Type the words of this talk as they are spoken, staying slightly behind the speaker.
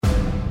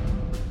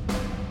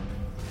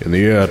In the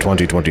year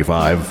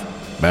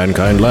 2025,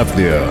 mankind left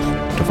the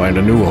Earth to find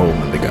a new home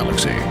in the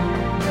galaxy.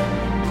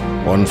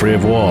 One free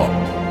of war,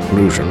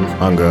 pollution,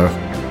 hunger,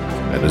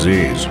 and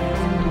disease.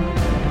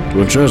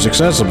 To ensure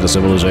success of the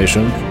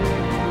civilization,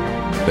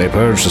 they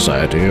purged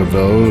society of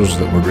those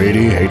that were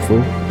greedy,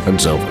 hateful,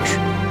 and selfish.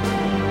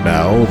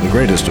 Now, the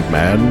greatest of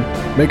man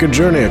make a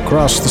journey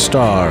across the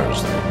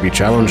stars that would be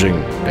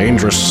challenging,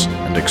 dangerous,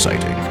 and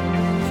exciting.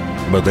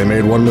 But they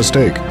made one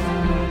mistake.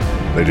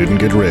 They didn't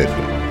get rid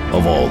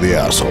of all the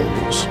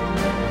assholes.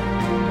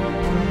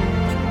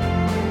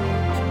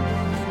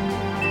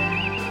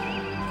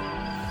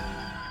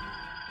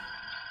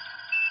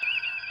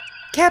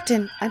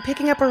 Captain, I'm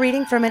picking up a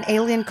reading from an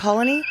alien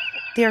colony.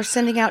 They are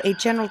sending out a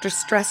general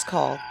distress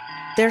call.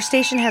 Their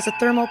station has a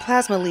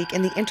thermoplasma leak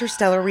in the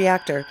interstellar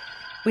reactor.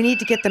 We need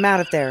to get them out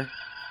of there.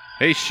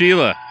 Hey,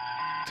 Sheila.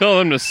 Tell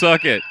them to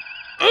suck it.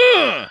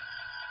 Ugh!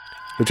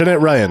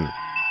 Lieutenant Ryan,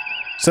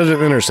 set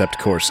an intercept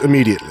course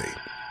immediately.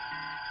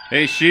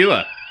 Hey,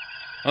 Sheila.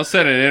 I'll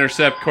set an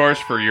intercept course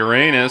for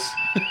Uranus.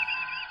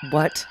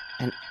 What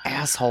an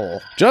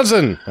asshole.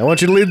 Johnson, I want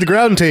you to lead the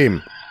ground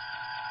team.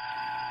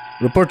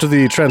 Report to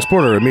the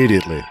transporter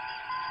immediately.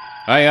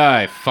 Aye,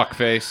 aye,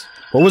 fuckface.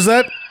 What was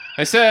that?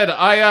 I said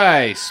aye,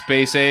 aye,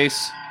 space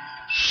ace.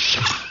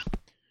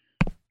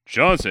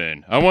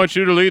 Johnson, I want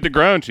you to lead the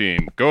ground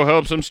team. Go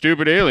help some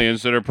stupid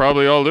aliens that are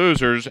probably all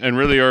losers and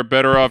really are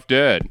better off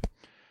dead.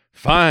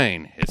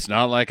 Fine. It's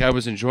not like I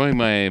was enjoying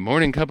my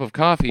morning cup of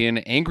coffee in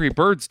Angry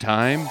Birds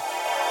time.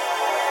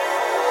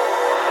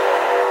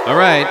 All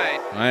right,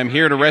 I'm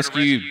here to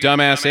rescue you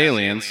dumbass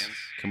aliens.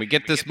 Can we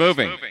get this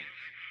moving?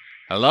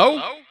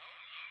 Hello?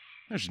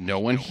 There's no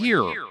one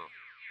here.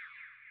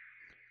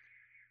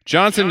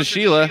 Johnson to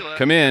Sheila,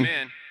 come in.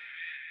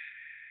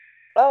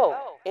 Oh,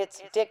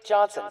 it's Dick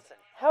Johnson.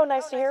 How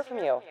nice to hear from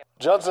you.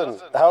 Johnson,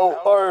 how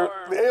are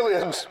the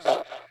aliens?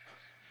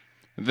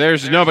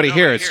 There's nobody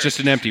here. It's just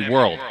an empty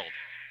world.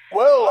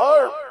 Well,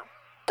 our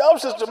comm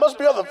system must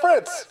be on the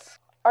fritz.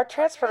 Our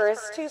transporter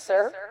is too,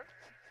 sir.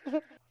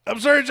 I'm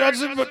sorry,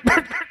 Johnson, but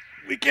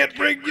we can't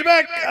bring you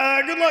back.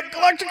 Good luck,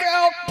 Galactica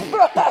out.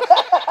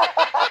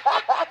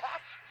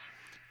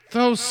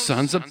 Those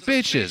sons of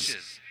bitches.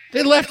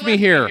 They left me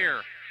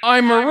here.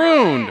 I'm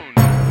marooned.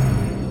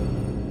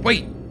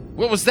 Wait,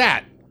 what was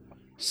that?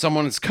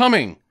 Someone is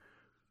coming.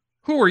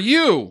 Who are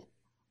you?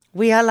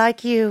 We are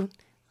like you,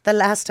 the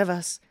last of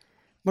us,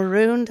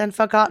 marooned and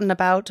forgotten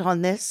about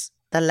on this,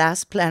 the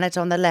last planet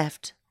on the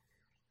left.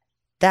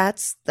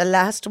 That's the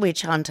last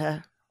witch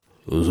hunter.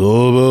 It's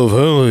all about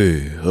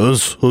family.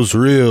 That's what's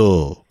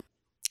real.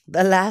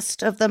 The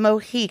last of the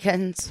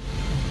Mohicans.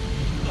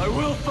 I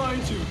will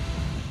find you.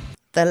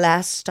 The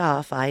last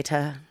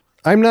starfighter.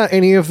 I'm not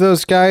any of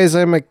those guys.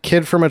 I'm a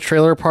kid from a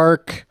trailer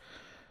park.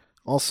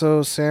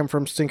 Also, Sam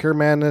from Stinker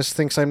Madness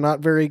thinks I'm not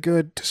very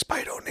good,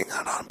 despite owning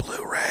it on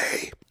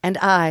Blu-ray. And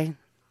I,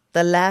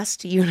 the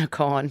last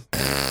unicorn.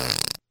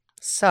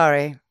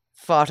 Sorry,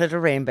 fought at a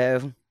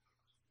rainbow.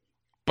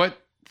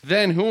 But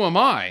then who am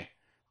I?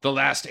 The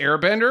last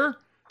airbender?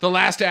 The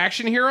last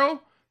action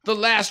hero? The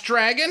last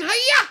dragon?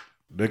 Hiya!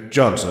 Dick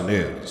Johnson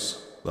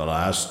is the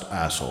last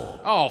asshole.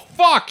 Oh,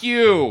 fuck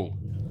you!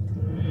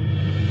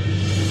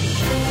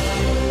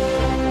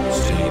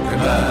 Stinker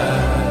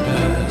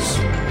Madness.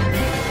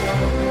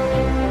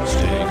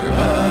 Stinker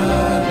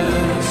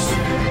Madness.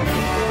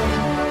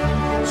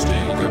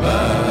 Stinker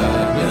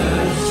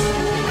Madness.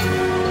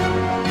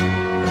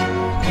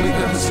 We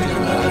got the Stinker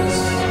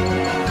Madness.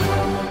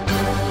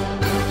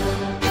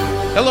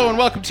 Hello and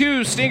welcome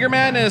to Stinker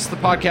Madness, the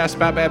podcast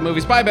about bad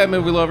movies by bad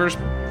movie lovers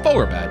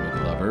for bad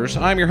movie lovers.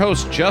 I'm your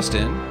host,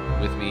 Justin.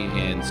 With me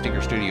in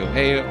Stinker Studio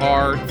A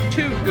are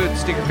two good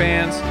Stinker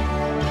fans.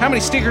 How many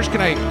stickers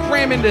can I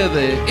cram into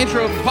the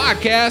intro of the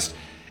podcast?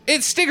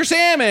 It's Stinker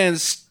Sam and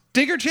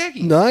Stinker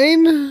Jackie.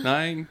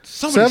 9?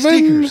 So many 7?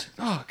 stickers.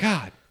 Oh,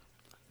 God.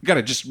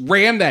 Gotta just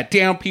ram that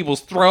down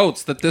people's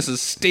throats that this is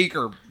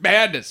Stinker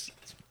Madness.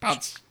 It's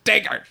about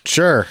stinker.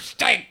 Sure.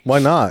 Stink. Why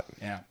not?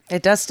 Yeah.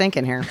 It does stink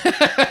in here.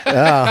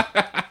 Yeah.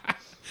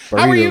 How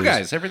are you Burritos.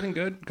 guys? Everything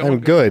good? I'm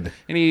good.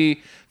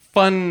 Any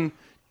fun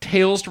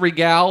tales to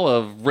regale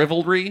of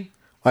rivalry?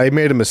 I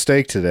made a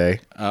mistake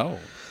today. Oh.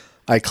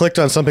 I clicked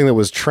on something that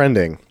was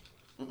trending.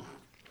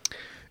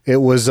 It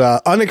was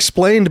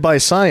unexplained by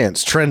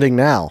science, trending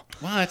now.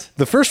 What?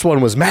 The first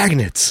one was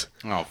magnets.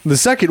 Oh. The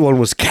second one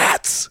was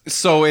cats.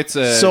 So it's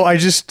a... So I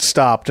just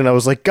stopped and I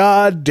was like,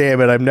 God damn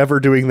it, I'm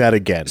never doing that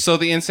again. So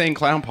the Insane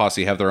Clown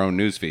Posse have their own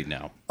newsfeed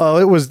now.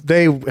 Oh,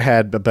 they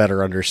had a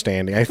better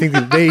understanding. I think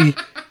that they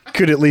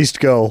could at least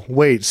go,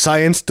 wait,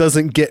 science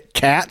doesn't get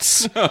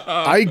cats?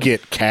 I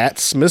get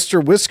cats.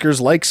 Mr.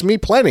 Whiskers likes me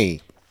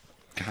plenty.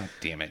 God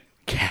damn it.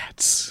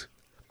 Cats.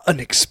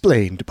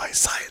 Unexplained by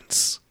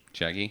science.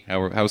 Jackie,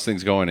 how's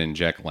things going in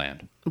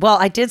Jackland? Well,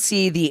 I did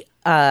see the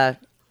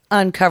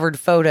uncovered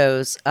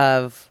photos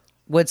of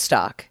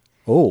Woodstock.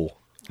 Oh.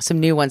 Some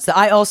new ones.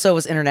 I also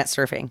was internet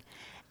surfing.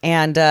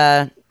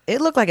 And It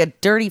looked like a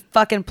dirty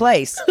fucking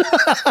place.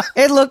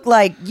 It looked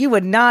like you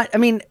would not. I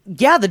mean,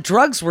 yeah, the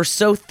drugs were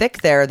so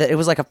thick there that it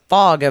was like a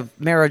fog of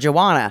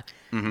marijuana.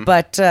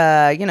 But,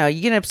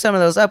 you get up some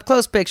of those up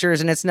close pictures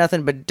and it's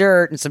nothing but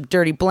dirt and some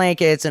dirty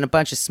blankets and a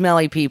bunch of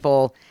smelly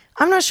people.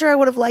 I'm not sure I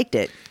would have liked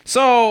it.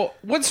 So,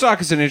 Woodstock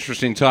is an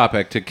interesting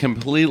topic to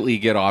completely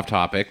get off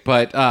topic,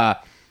 but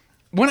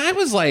when I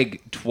was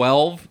like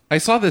 12, I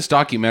saw this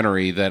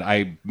documentary that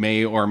I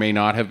may or may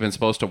not have been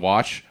supposed to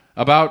watch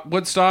about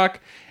Woodstock,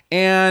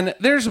 and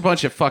there's a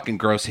bunch of fucking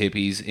gross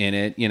hippies in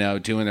it,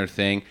 doing their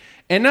thing,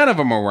 and none of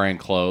them are wearing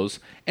clothes.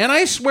 And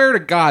I swear to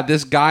God,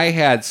 this guy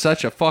had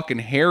such a fucking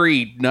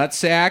hairy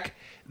nutsack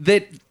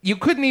that you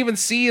couldn't even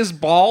see his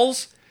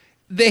balls.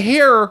 The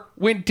hair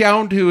went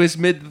down to his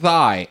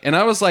mid-thigh. And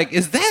I was like,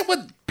 is that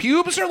what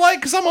pubes are like?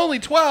 Because I'm only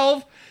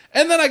 12.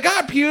 And then I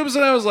got pubes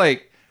and I was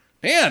like,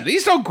 man,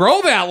 these don't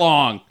grow that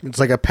long. It's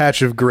like a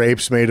patch of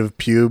grapes made of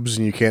pubes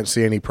and you can't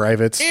see any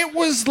privates. It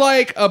was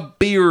like a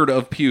beard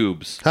of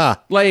pubes. Huh.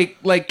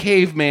 Like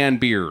caveman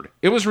beard.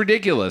 It was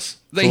ridiculous.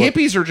 The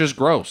hippies are just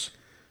gross.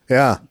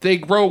 Yeah. They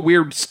grow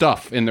weird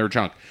stuff in their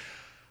junk.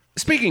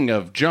 Speaking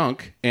of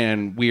junk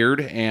and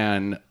weird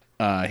and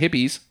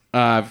hippies,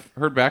 I've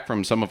heard back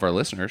from some of our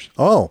listeners.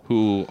 Oh.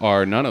 Who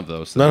are none of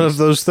those things. None of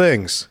those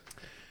things.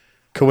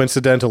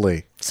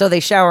 Coincidentally. So they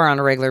shower on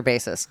a regular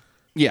basis.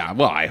 Yeah,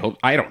 well,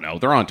 I don't know.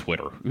 They're on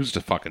Twitter. Who's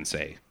to fucking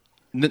say?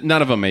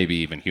 None of them may be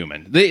even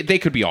human. They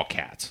could be all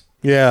cats.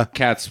 Yeah.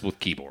 Cats with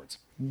keyboards.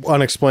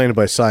 Unexplained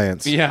by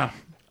science. Yeah.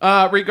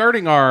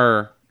 Regarding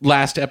our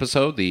last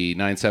episode, the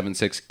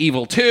 976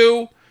 Evil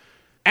 2,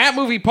 at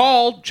Movie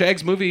Paul,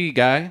 Chag's movie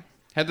guy,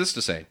 had this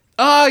to say.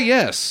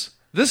 Yes.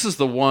 This is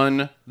the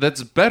one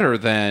that's better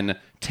than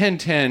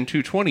 1010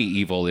 220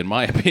 Evil, in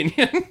my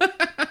opinion.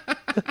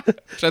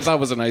 Which I thought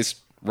was a nice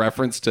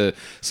reference to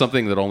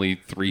something that only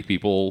 3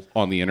 people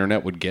on the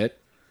internet would get.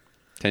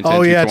 1010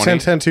 Oh, yeah, 220.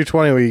 1010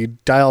 220, where you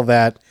dial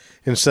that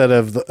instead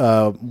of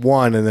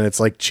 1, and then it's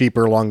like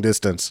cheaper long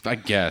distance. I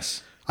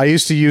guess. I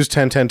used to use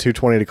 1010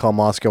 220 to call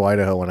Moscow,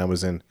 Idaho when I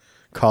was in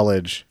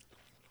college.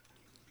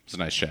 It's a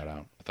nice shout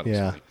out. I thought it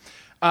Yeah. was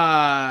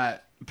funny.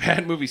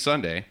 Bad Movie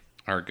Sunday,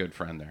 our good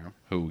friend there,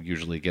 who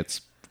usually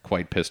gets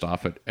quite pissed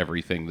off at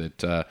everything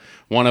that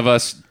one of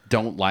us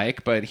don't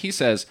like, but he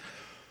says,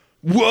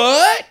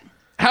 "What?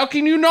 How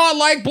can you not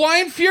like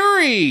Blind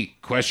Fury?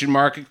 Question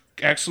mark,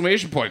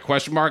 exclamation point,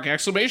 question mark,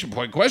 exclamation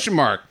point, question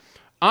mark.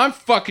 I'm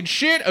fucking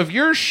shit of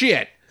your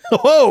shit.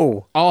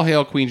 Whoa! All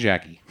hail Queen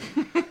Jackie."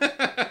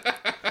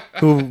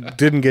 Who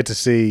didn't get to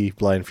see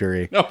Blind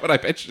Fury. No, but I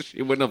bet you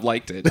she wouldn't have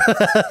liked it.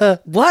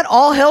 What?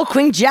 All hell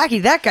Queen Jackie.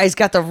 That guy's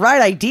got the right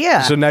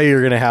idea. So now you're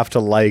going to have to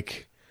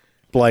like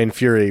Blind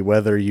Fury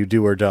whether you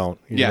do or don't.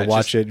 You're Yeah, going to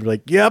watch just- it and be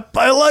like, yep,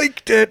 I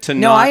liked it.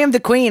 No, I am the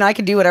queen. I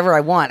can do whatever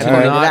I want,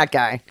 according to not- that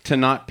guy. To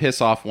not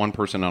piss off one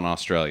person in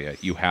Australia,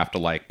 you have to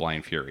like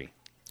Blind Fury.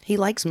 He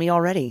likes me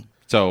already.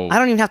 So I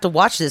don't even have to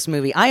watch this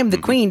movie. I am the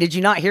queen. Did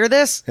you not hear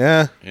this?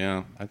 Yeah.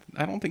 yeah,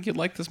 I don't think you'd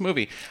like this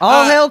movie.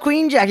 All hail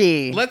Queen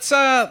Jackie. Let's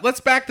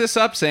back this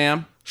up,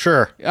 Sam.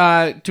 Sure.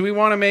 Do we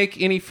want to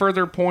make any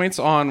further points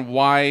on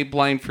why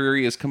Blind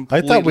Fury is I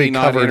completely thought we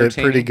not covered it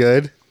entertaining? pretty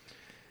good.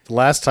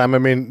 Last time, I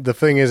mean, the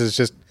thing is, it's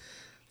just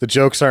the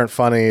jokes aren't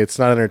funny, it's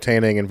not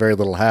entertaining, and very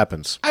little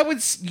happens. I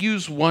would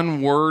use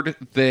one word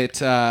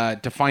that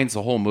defines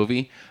the whole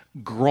movie: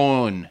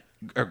 groan.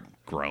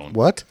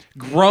 What?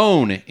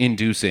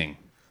 Groan-inducing.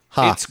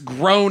 Ha. It's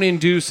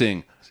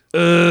groan-inducing.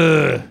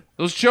 Ugh.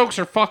 Those jokes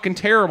are fucking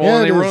terrible, Yeah,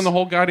 and they it ruin is. the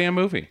whole goddamn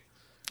movie.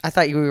 I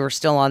thought you were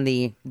still on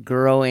the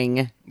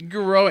growing.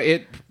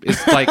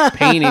 It's like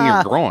pain in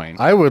your groin.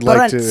 I would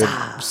like to Brunza.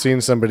 have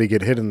seen somebody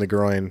get hit in the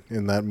groin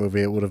in that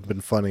movie. It would have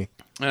been funny.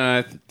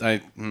 I'm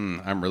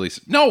really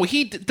no.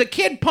 The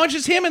kid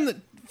punches him in the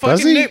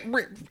Does he?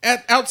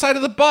 outside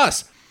of the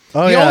bus.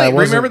 Oh, The yeah, only- it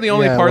wasn't- remember the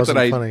only yeah, it part that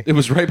wasn't funny. it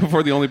was right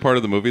before the only part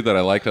of the movie that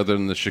I liked, other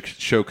than the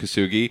show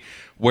Kasugi,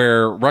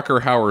 where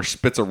Rucker Hauer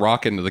spits a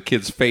rock into the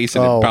kid's face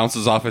and Oh. it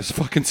bounces off his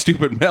fucking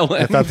stupid melon.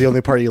 I thought the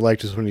only part you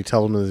liked was when you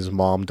tell him that his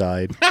mom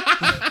died.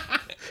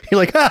 You're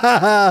like, ha ha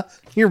ha,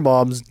 your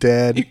mom's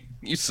dead.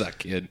 You suck,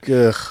 kid.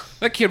 Ugh.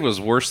 That kid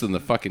was worse than the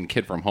fucking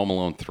kid from Home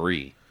Alone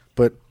 3.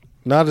 But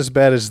not as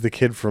bad as the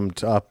kid from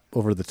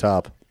Over the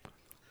Top.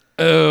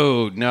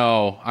 Oh,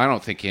 no. I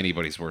don't think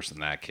anybody's worse than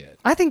that kid.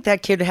 I think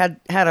that kid had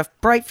a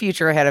bright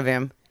future ahead of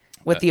him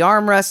with the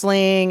arm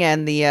wrestling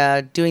and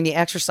the doing the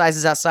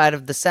exercises outside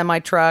of the semi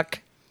truck.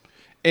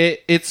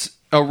 It's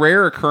a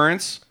rare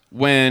occurrence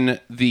when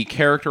the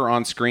character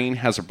on screen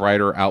has a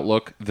brighter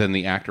outlook than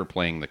the actor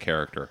playing the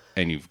character.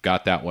 And you've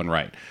got that one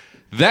right.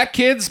 That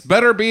kid's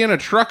better being a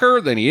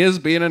trucker than he is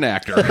being an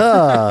actor.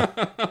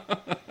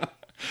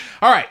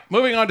 All right,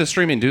 moving on to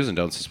streaming do's and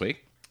don'ts this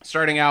week.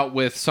 Starting out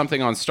with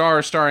something on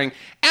Starz starring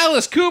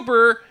Alice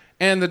Cooper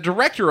and the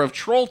director of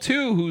Troll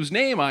 2, whose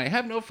name I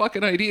have no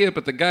fucking idea,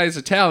 but the guy's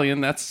Italian.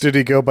 That's Did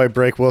he go by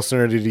Break Wilson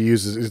or did he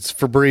use it's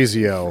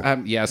Fabrizio?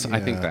 yes, I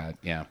think that.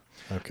 Yeah.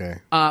 Okay.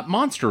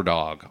 Monster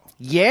Dog.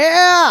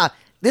 Yeah,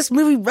 this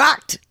movie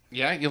rocked.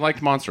 Yeah, you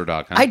liked Monster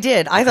Dog, huh? I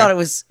did. I thought it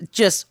was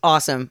just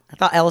awesome. I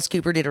thought Alice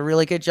Cooper did a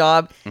really good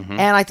job. Mm-hmm.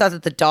 And I thought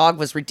that the dog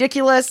was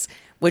ridiculous,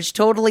 which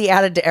totally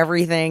added to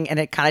everything. And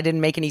it kind of didn't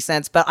make any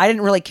sense. But I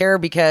didn't really care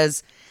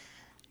because,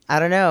 I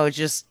don't know, it's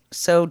just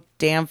so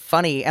damn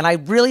funny. And I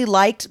really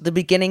liked the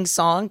beginning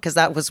song because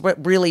that was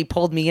what really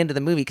pulled me into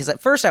the movie. Because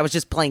at first I was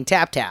just playing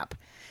Tap Tap.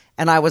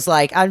 And I was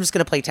like, I'm just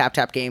going to play Tap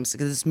Tap games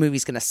because this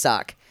movie's going to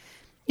suck.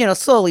 You know,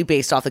 slowly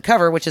based off the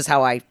cover, which is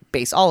how I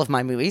base all of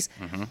my movies.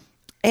 Mm-hmm.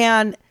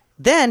 And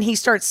then he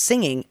starts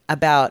singing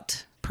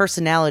about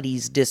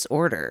personalities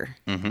disorder.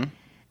 Mm-hmm.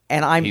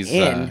 And I'm He's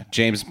in.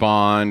 James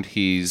Bond.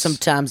 He's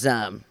Sometimes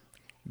I'm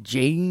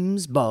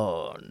James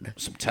Bond.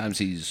 sometimes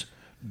he's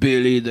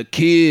Billy the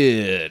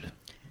Kid.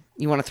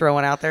 You want to throw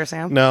one out there,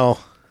 Sam? No.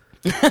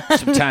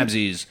 Sometimes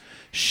he's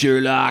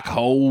Sherlock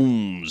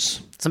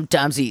Holmes.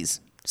 Sometimes he's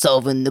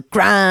solving the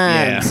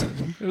crimes.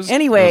 It was,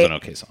 Anyway, it was an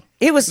okay song.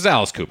 It This was is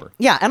Alice Cooper.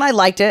 Yeah, and I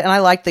liked it, and I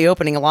liked the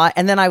opening a lot.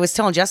 And then I was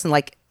telling Justin,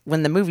 like,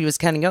 when the movie was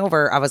cutting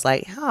over, I was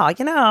like, oh,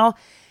 you know,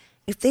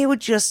 if they would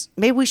just,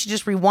 maybe we should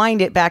just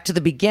rewind it back to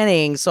the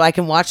beginning so I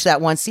can watch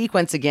that one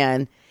sequence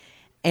again.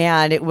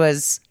 And it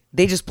was,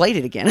 they just played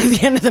it again at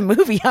the end of the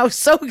movie. I was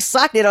so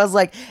excited. I was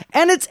like,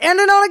 and it's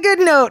ending on a good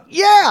note.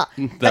 Yeah.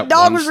 That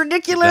dog was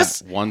ridiculous.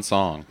 That one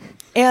song.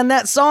 And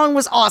that song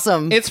was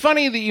awesome. It's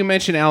funny that you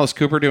mentioned Alice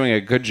Cooper doing a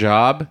good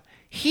job.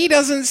 He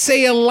doesn't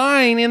say a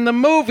line in the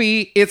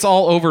movie. It's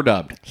all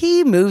overdubbed.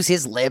 He moves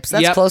his lips.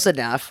 That's Yep. close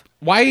enough.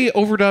 Why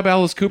overdub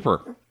Alice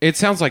Cooper? It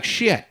sounds like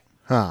shit.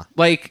 Huh.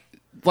 Like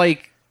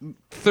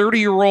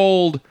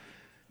 30-year-old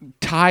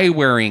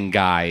tie-wearing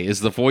guy is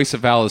the voice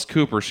of Alice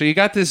Cooper. So you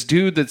got this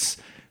dude that's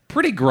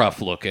pretty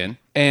gruff looking,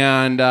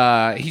 and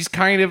he's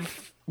kind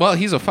of, well,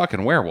 he's a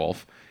fucking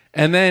werewolf.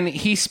 And then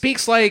he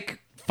speaks like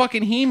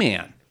fucking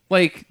He-Man.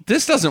 Like,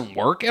 this doesn't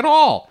work at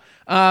all.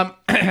 I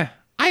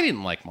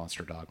didn't like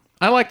Monster Dog.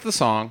 I liked the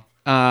song.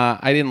 I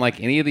didn't like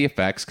any of the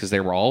effects because they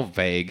were all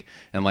vague,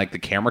 and like the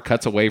camera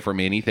cuts away from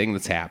anything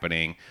that's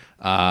happening.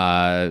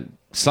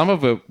 Some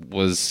of it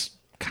was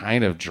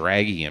kind of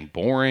draggy and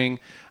boring.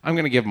 I'm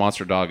going to give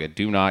Monster Dog a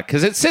do not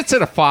because it sits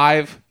at a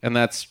 5, and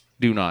that's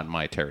do not in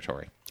my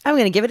territory. I'm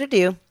going to give it a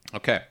do.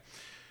 Okay.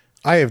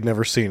 I have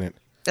never seen it.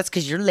 That's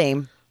because you're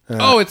lame.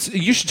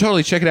 You should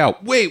totally check it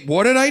out. Wait,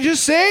 what did I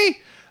just say?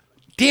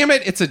 Damn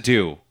it, it's a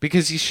do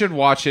because you should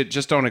watch it.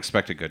 Just don't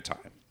expect a good time.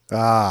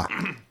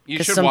 You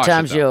 'Cause should watch it.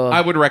 sometimes Though. you'll-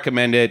 I would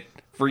recommend it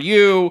for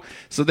you,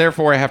 so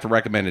therefore I have to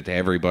recommend it to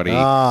everybody.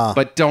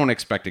 But don't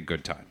expect a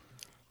good time.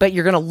 But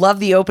you're going to love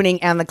the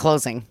opening and the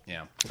closing.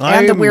 Yeah.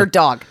 And the I'm- weird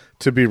dog.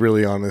 To be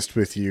really honest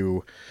with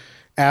you,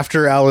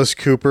 after Alice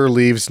Cooper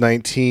leaves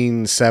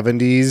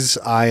 1970s,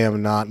 I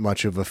am not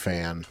much of a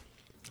fan.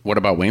 What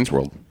about Wayne's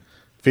World?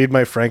 Feed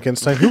My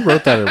Frankenstein. Who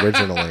wrote that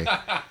originally?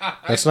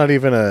 That's not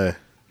even a.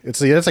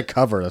 It's a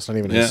cover. That's not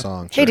even Yeah. a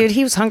song. Hey, dude,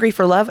 he was hungry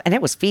for love, and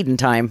it was feeding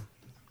time.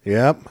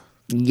 Yep.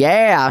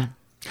 Yeah.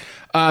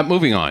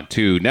 Moving on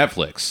to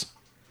Netflix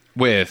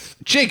with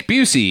Jake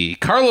Busey,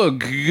 Carlo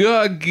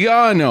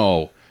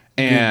Gugano,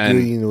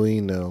 and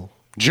We know.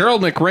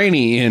 Gerald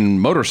McRaney in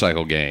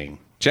Motorcycle Gang.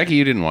 Jackie,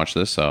 you didn't watch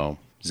this, so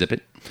zip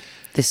it.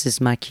 This is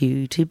my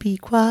cue to be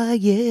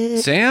quiet.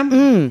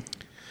 Sam?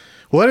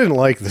 Well, I didn't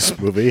like this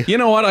movie, You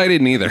know what? I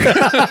didn't either.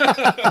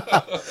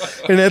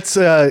 and it's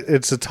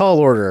a tall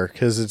order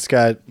because it's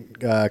got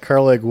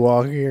Carla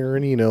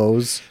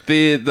Guadagnino's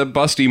the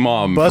busty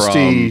mom Busty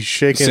from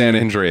shaking- San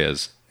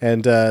Andreas.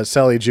 and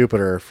Sally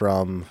Jupiter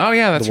from Oh,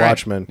 yeah, that's The right.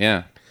 Watchmen.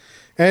 Yeah.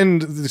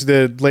 And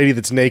the lady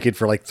that's naked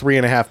for like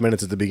 3.5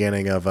 minutes at the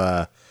beginning of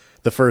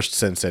the first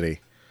Sin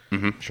City.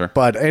 Sure.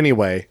 But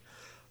anyway,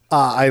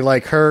 I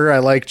like her. I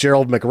like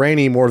Gerald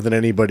McRaney more than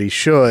anybody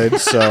should.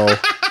 So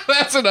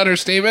That's an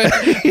understatement,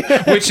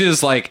 which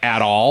is like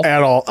at all.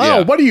 at all. Yeah.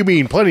 Oh, what do you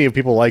mean? Plenty of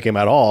people like him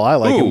at all. I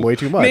like him way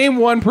too much. Name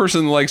one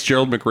person that likes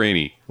Gerald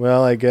McRaney.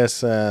 Well, I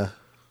guess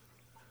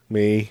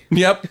me.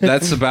 Yep,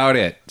 that's about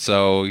it.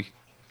 So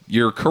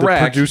you're The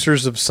correct.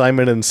 producers of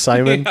Simon and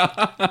Simon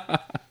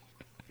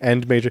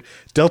and Major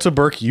Delta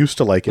Burke used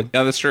to like him.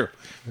 Yeah, that's true.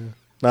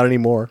 Not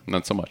anymore.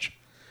 Not so much.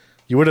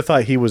 You would have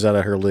thought he was out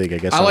of her league. I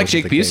guess I that like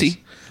wasn't Jake the Busey. case.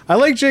 I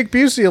like Jake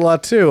Busey a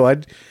lot too.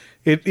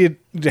 It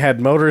had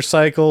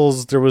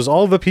motorcycles. There was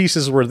all the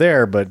pieces were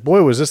there, but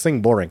boy, was this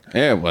thing boring.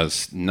 It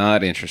was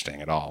not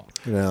interesting at all.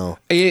 No.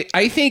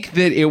 I think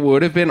that it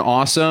would have been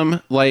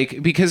awesome,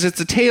 like, because it's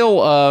a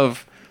tale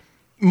of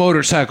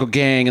Motorcycle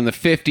Gang in the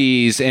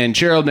 50s, and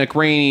Gerald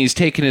McRaney's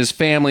taking his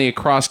family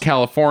across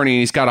California, and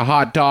he's got a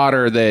hot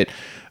daughter that,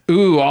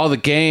 all the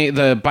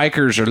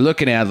bikers are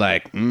looking at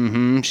like,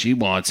 she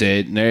wants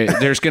it. And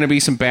there's going to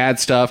be some bad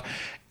stuff.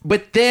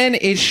 But then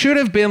it should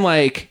have been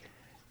like,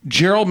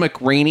 Gerald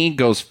McRaney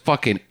goes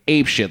fucking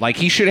apeshit. Like,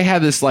 he should have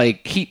had this,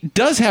 like, he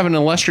does have an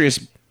illustrious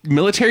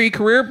military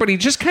career, but he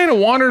just kind of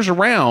wanders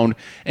around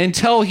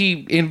until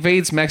he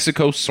invades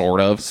Mexico,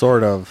 sort of.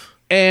 Sort of.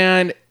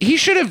 And he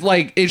should have,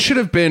 like, it should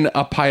have been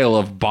a pile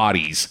of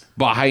bodies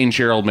behind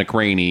Gerald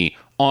McRaney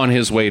on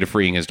his way to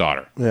freeing his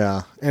daughter.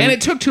 Yeah. And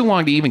it took too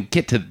long to even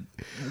get to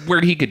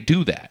where he could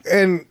do that.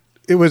 And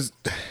it was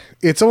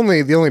it's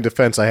only the only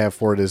defense I have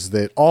for it is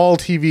that all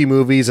TV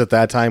movies at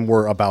that time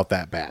were about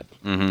that bad,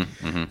 and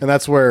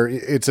that's where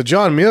it's a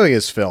John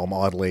Milius film,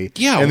 oddly.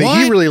 Yeah, and what?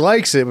 he really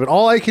likes it. But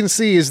all I can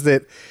see is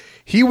that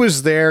he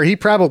was there. He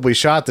probably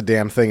shot the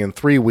damn thing in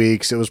 3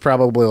 weeks. It was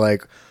probably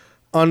like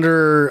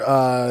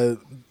under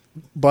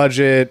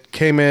budget.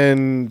 Came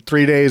in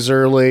 3 days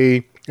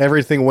early.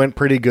 Everything went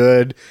pretty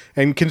good.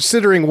 And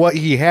considering what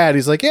he had,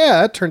 he's like,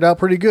 yeah, that turned out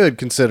pretty good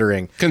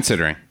considering.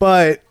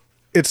 But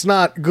it's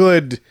not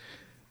good.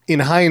 In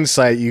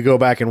hindsight, you go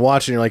back and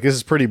watch it and you're like, this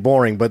is pretty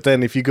boring. But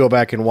then if you go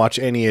back and watch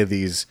any of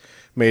these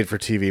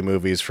made-for-TV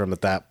movies from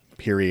that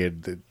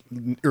period, the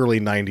early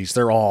 90s,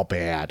 they're all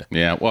bad.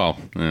 Yeah, well,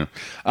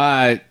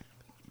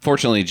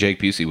 fortunately, Jake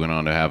Busey went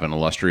on to have an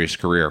illustrious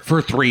career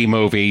for 3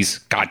 movies.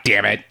 God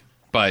damn it.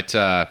 But,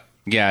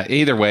 yeah,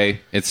 either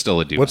way, it's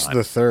still a do. What's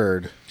the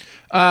third?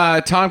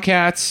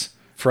 Tomcats,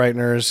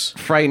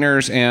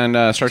 Frighteners,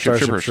 and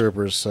Starship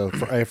Troopers. So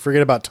I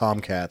forget about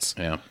Tomcats.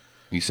 Yeah,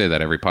 you say that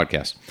every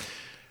podcast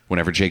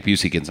whenever Jake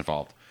Busey gets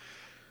involved.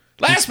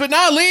 Last but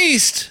not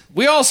least,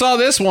 we all saw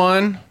this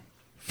one.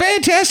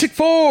 Fantastic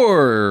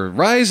Four,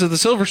 Rise of the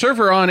Silver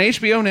Surfer on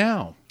HBO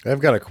Now. I've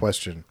got a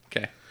question.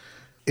 Okay.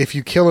 If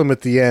you kill him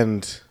at the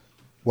end,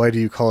 why do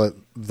you call it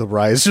The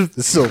Rise of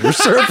the Silver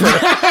Surfer?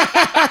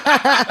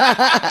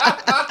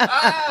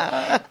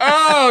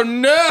 Oh,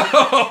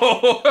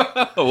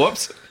 no!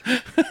 Whoops.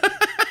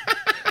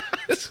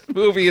 This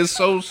movie is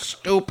so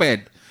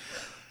stupid.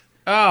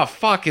 Oh,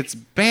 fuck, it's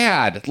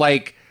bad.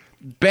 Like,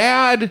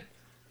 bad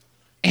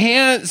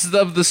hands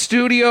of the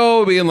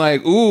studio being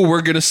like, ooh,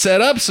 we're going to set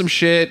up some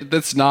shit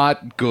that's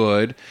not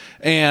good.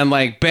 And,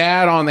 like,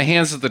 bad on the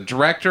hands of the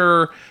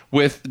director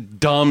with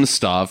dumb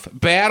stuff.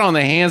 Bad on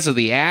the hands of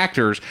the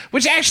actors,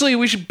 which actually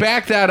we should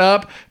back that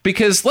up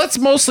because let's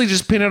mostly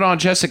just pin it on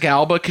Jessica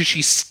Alba because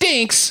she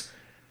stinks.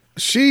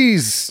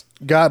 She's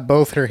got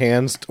both her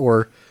hands,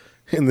 or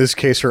in this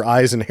case, her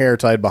eyes and hair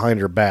tied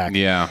behind her back.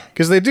 Yeah.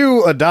 Because they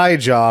do a dye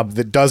job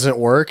that doesn't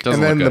work.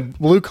 Doesn't and then look the good.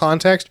 blue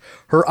context,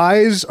 her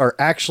eyes are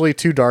actually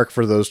too dark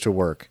for those to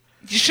work.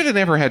 You should have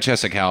never had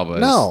Jessica Alba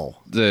as No.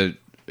 the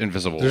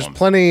Invisible There's Woman.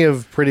 plenty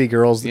of pretty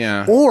girls.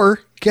 Yeah.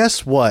 Or,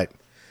 guess what?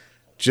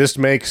 Just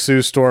make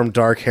Sue Storm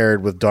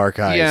dark-haired with dark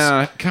eyes.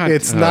 Yeah, God,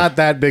 It's not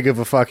that big of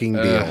a fucking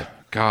deal.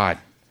 God.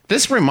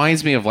 This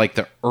reminds me of like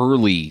the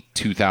early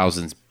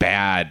 2000s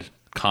bad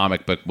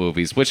comic book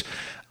movies, which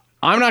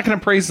I'm not going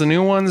to praise the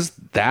new ones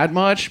that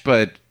much,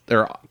 but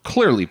they're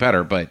clearly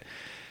better. But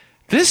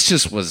this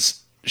just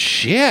was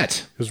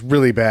shit. It was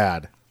really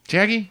bad.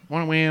 Jackie,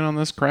 want to weigh in on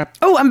this crap?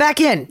 Oh, I'm back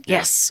in.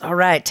 Yes. All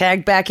right.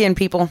 Tagged back in,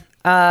 people.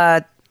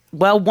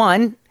 Well,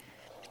 one,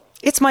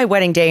 it's my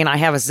wedding day and I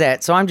have a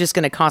zit, so I'm just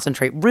going to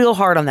concentrate real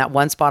hard on that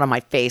one spot on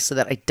my face so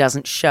that it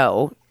doesn't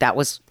show. That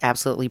was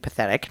absolutely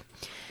pathetic.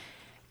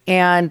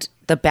 And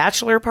the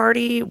bachelor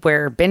party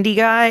where Bendy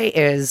Guy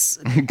is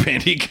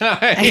Bendy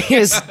Guy.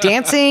 is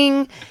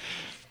dancing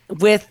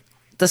with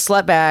the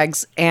slut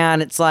bags,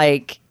 and it's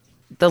like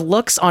the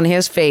looks on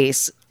his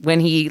face when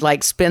he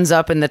like spins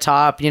up in the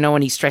top, you know,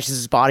 when he stretches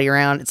his body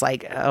around, it's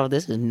like, oh,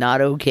 this is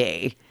not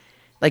okay.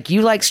 Like,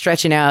 you like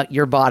stretching out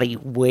your body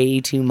way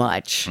too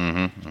much.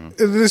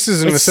 This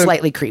is It's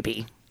slightly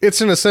creepy. It's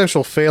an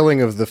essential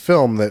failing of the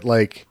film that,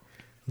 like,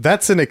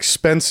 that's an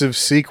expensive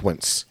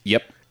sequence.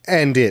 Yep.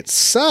 And it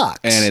sucks.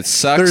 And it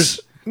sucks. There's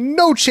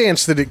no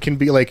chance that it can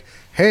be like,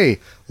 hey,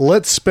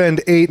 let's spend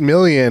 $8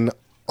 million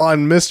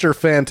on Mr.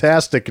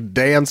 Fantastic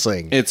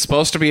dancing. It's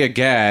supposed to be a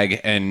gag,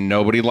 and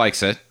nobody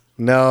likes it.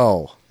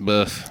 No.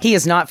 Ugh. He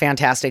is not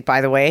fantastic, by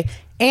the way.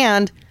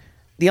 And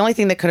the only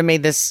thing that could have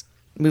made this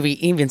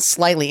movie even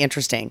slightly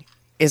interesting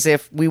is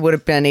if we would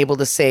have been able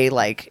to say,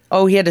 like,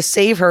 oh, he had to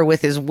save her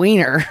with his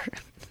wiener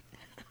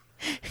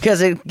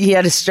because he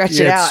had to stretch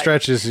it out. It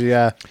stretches,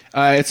 yeah.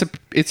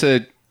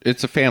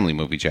 It's a family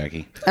movie,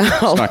 Jackie.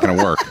 It's not going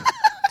to work.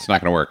 It's not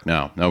going to work.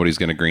 No, nobody's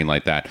going to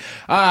greenlight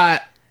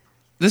that.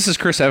 This is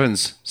Chris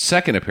Evans'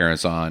 second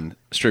appearance on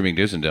Streaming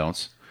Do's and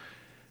Don'ts.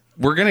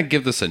 We're going to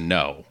give this a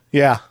no.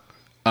 Yeah.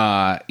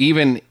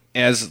 Even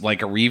as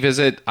like a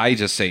revisit, I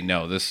just say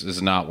no. This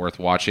is not worth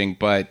watching.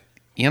 But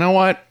you know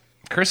what?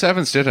 Chris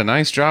Evans did a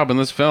nice job in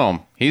this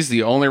film. He's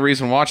the only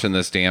reason watching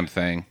this damn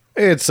thing.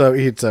 It's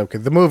okay.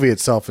 The movie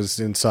itself is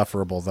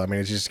insufferable, though. I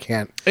mean, it just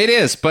can't. It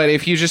is, but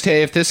if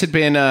this had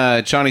been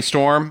a Johnny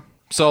Storm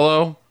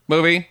solo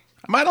movie,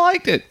 I might have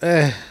liked it.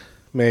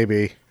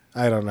 Maybe.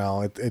 I don't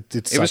know.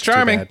 It Was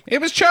charming.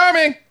 It was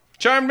charming.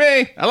 Charmed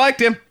me. I liked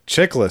him.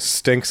 Chickless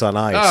stinks on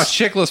ice. Oh,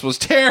 Chickless was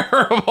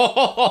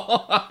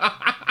terrible.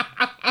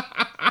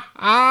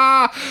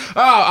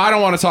 I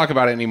don't want to talk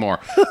about it anymore.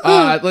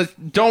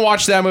 Don't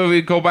watch that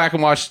movie. Go back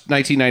and watch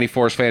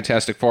 1994's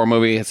Fantastic Four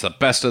movie. It's the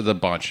best of the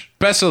bunch.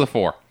 Best of the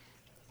four.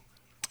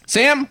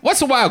 Sam, what's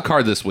the wild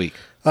card this week?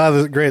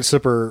 The great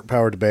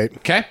superpower debate.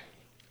 Okay.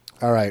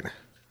 All right.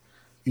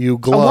 You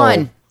glow. A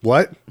 1.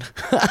 What?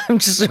 I'm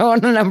just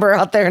throwing a number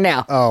out there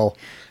now. Oh,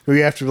 We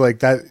have to be like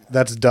that.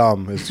 That's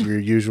dumb. Is your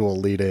usual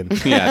lead in.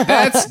 Yeah,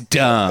 that's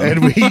dumb.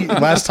 And we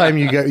last time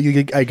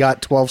I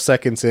got 12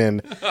 seconds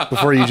in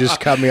before you just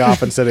cut me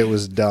off and said it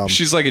was dumb.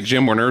 She's like a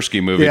Jim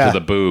Wynorski movie Yeah. to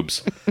the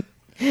boobs.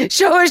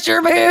 Show us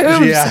your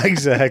boobs. Yeah,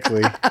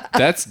 exactly.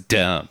 That's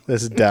dumb.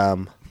 That's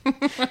dumb.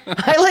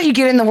 I let you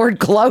get in the word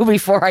glow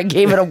before I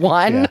gave it a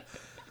 1. Yeah.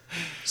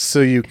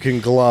 So you can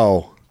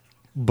glow,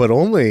 but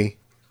only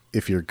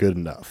if you're good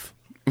enough.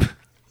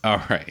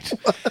 All right.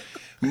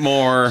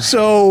 More.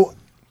 So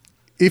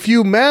if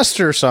you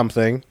master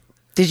something,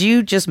 Did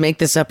you just make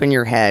this up in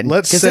your head?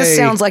 Let's Because say- this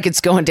sounds like it's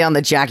going down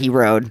the Jackie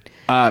Road.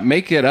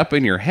 Make it up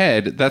in your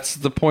head. That's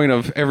the point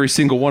of every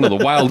single one of the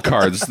wild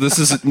cards. This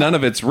is none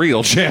of it's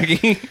real,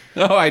 Jackie.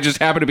 Oh, I just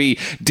happen to be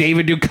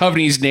David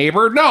Duchovny's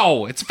neighbor.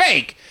 No, it's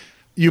fake.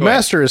 you Go ahead.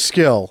 master a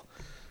skill,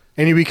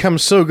 and you become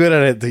so good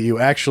at it that you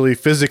actually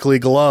physically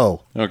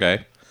glow.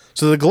 Okay.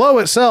 So the glow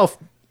itself,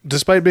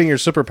 despite being your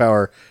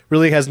superpower,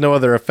 really has no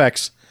other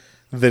effects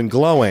than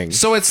glowing.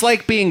 So it's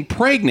like being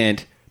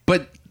pregnant,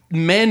 but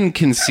men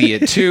can see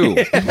it too.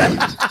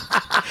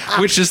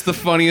 Which is the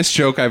funniest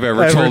joke I've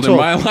ever told in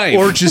my life.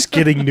 Or just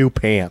getting new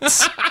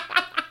pants.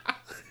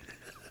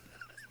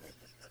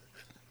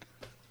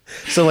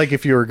 So like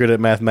if you were good at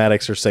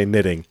mathematics or say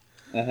knitting,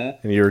 and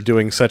you were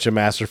doing such a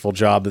masterful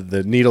job that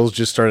the needles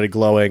just started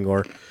glowing,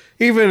 or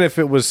even if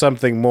it was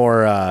something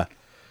more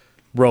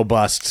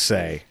robust,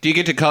 say. Do you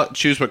get to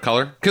choose what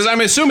color? Because I'm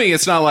assuming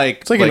it's not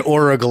like... It's like an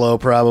aura glow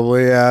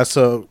probably, yeah.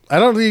 So I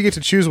don't think you get to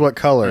choose what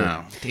color.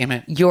 Oh, damn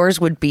it. Yours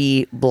would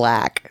be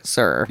black,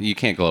 sir. You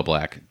can't glow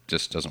black. It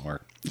just doesn't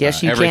work.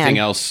 Yes, you everything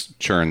can. else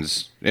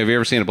churns. Have you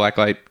ever seen a black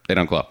light? They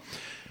don't glow.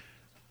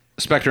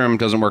 Spectrum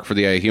doesn't work for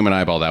the human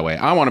eyeball that way.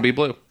 I want to be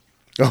blue.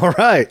 All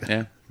right.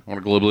 Yeah, I want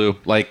to glow blue.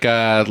 Like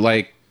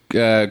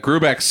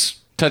Grubeck's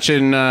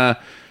touching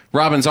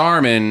Robin's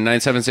arm in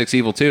 976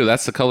 Evil 2.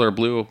 That's the color of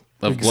blue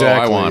of glow I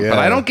Exactly, want. But yeah.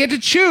 I don't get to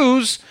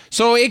choose,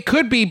 so it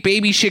could be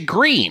baby shit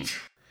green.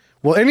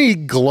 Well, any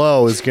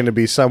glow is going to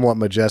be somewhat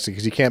majestic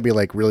because you can't be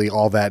like really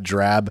all that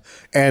drab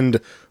and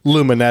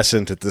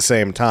luminescent at the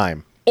same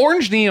time.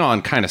 Orange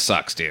neon kind of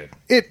sucks, dude.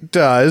 It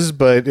does,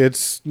 but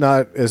it's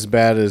not as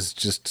bad as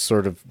just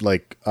sort of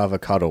like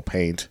avocado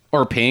paint.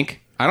 Or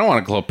pink. I don't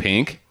want to glow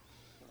pink.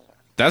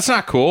 That's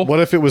not cool. What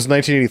if it was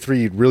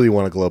 1983? You'd really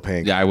want to glow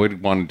pink. Yeah, I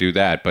would want to do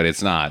that, but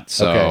it's not.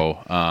 So,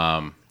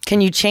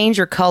 Can you change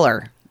your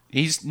color?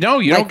 you Like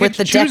don't get with to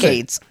the choose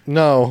decades.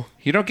 No,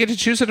 it. You don't get to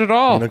choose it at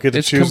all. You don't get to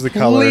it's choose the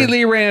color.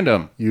 completely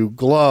random. you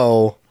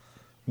glow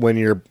when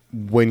you're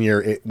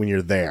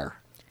there.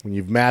 When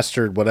you've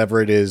mastered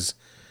whatever it is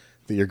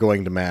that you're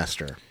going to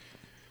master.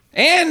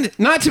 And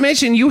not to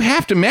mention, you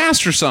have to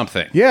master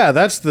something. Yeah,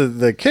 that's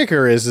the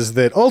kicker is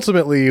that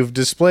ultimately you've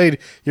displayed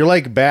you're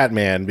like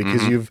Batman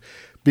because you've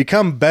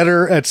become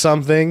better at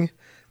something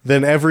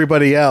than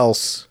everybody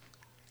else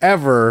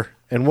ever,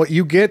 and what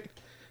you get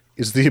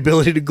is the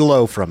ability to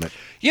glow from it.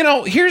 You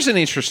know, here's an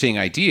interesting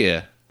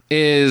idea: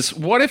 is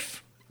what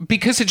if,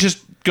 because it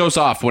just goes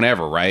off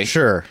whenever, right?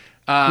 Sure.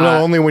 No,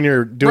 only when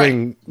you're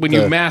doing Right. When the-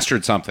 you've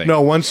mastered something.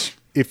 No, once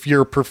if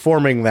you're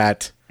performing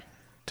that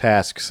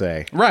task,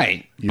 say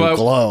Right. you but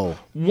glow.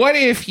 what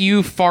if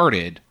you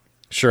farted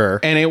Sure.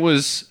 and it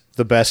was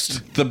The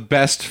best. the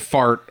best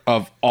fart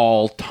of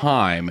all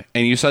time,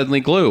 and you suddenly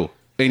glue,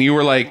 and you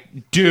were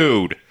like,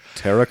 dude,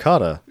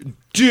 Terracotta.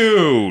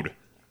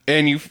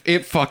 and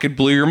it fucking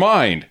blew your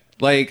mind.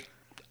 Like,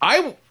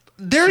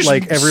 there's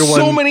Like everyone-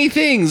 so many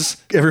things.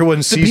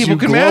 Everyone sees people you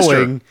can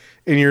glowing, master.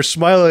 and you're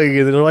smiling,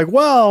 and they're like,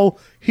 "Wow,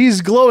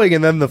 he's glowing!"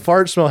 And then the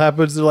fart smell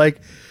happens. They're like,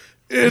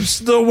 "It's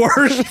the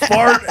worst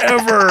fart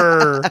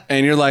ever."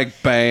 And you're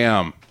like,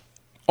 bam.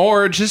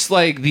 Or just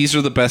like, these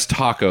are the best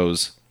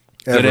tacos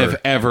that Ever.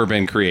 have ever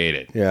been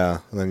created. Yeah,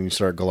 and then you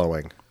start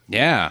glowing.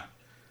 Yeah.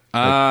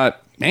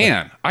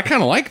 Man, I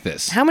kind of like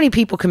this. How many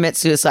people commit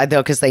suicide,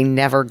 though, because they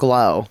never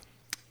glow?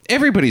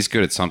 Everybody's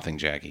good at something,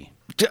 Jackie.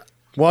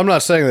 Well, I'm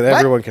not saying that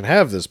everyone can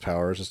have this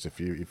power. It's just if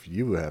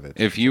you have it.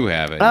 If you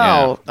have it.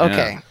 Oh, yeah.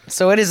 okay.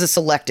 So it is a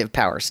selective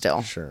power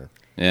still. Sure.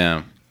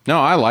 Yeah. No,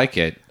 I like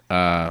it.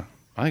 I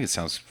think it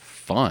sounds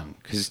fun.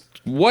 Because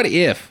what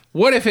if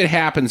it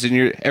happens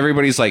and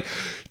everybody's like,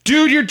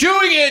 dude, you're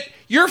doing it.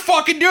 You're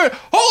fucking doing it.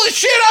 Holy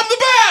shit, I'm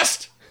the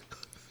best.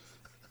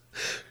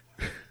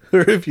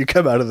 Or if you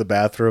come out of the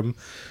bathroom,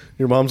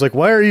 your mom's like,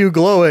 "Why are you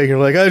glowing?" You're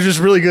like, "I was just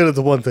really good at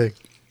the one thing."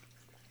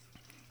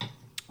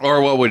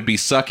 Or what would be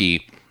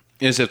sucky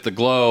is if the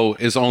glow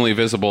is only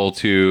visible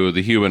to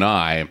the human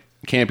eye,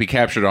 can't be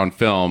captured on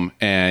film,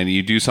 and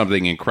you do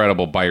something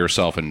incredible by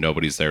yourself and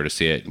nobody's there to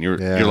see it. And you're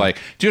like,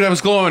 dude, I was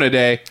glowing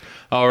today.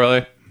 Oh,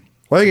 really?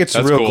 Well, I think it's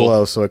That's real cool.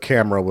 glow, so a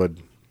camera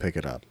would pick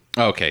it up.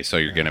 Okay, so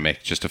you're going to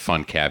make just a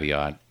fun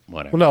caveat.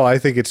 Whatever. Well, no, I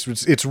think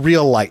it's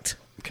real light.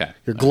 Okay.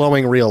 You're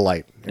glowing real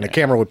light, and a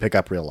camera would pick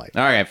up real light.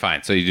 All right,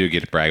 fine. So you do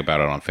get to brag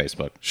about it on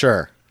Facebook.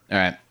 Sure. All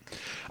right.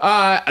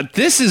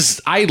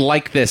 I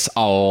like this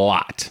a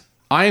lot.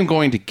 I am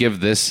going to give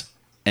this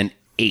an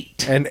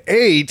 8. An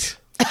 8.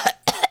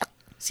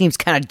 Seems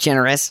kind of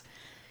generous.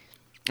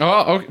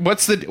 Oh, okay.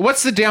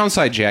 What's the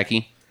downside,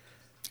 Jackie?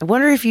 I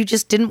wonder if you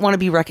just didn't want to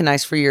be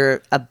recognized for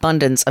your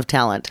abundance of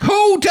talent.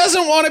 Who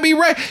doesn't want to be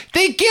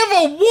They give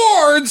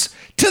awards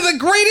to the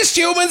greatest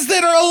humans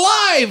that are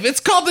alive. It's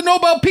called the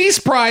Nobel Peace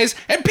Prize,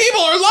 and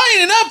people are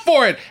lining up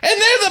for it.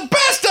 And they're the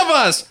best of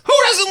us. Who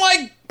doesn't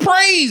like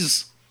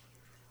praise?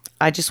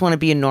 I just want to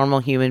be a normal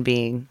human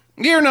being.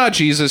 You're not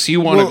Jesus. You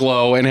want to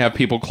glow and have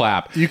people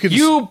clap.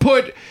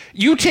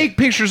 You take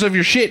pictures of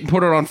your shit and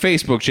put it on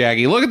Facebook,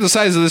 Jackie. Look at the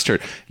size of this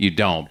turd. You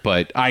don't,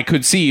 but I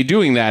could see you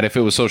doing that if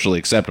it was socially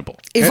acceptable.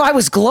 If I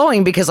was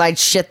glowing because I'd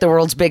shit the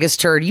world's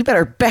biggest turd, you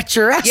better bet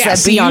your ass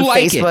that'd be on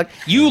Facebook.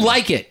 You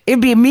like it. It'd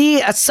be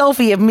me, a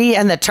selfie of me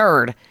and the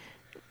turd.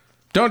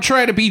 Don't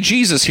try to be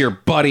Jesus here,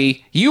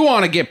 buddy. You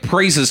want to get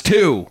praises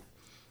too.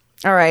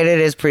 All right, it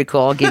is pretty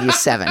cool. I'll give you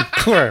 7.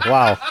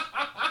 Wow.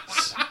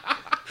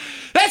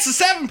 That's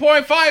a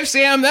 7.5,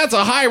 Sam. That's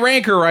a high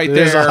ranker right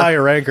there. There's a high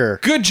ranker.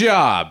 Good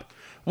job.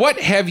 What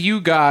have you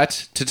got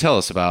to tell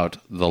us about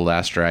The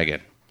Last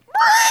Dragon?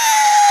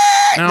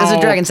 There's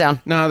a dragon sound.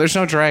 No, there's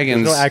no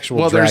dragons. There's no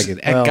actual dragon.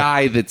 There's a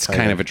guy that's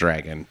kind of a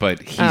dragon,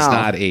 but he's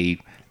not a...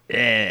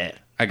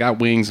 I got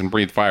wings and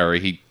breathe fire.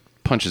 He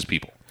punches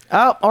people.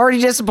 Oh,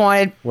 already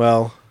disappointed.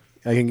 Well,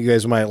 I think you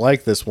guys might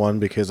like this one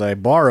because I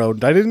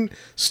didn't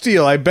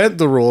steal, I bent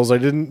the rules, I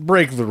didn't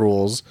break the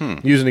rules,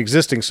 use an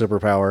existing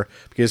superpower,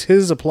 because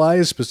his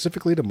applies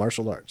specifically to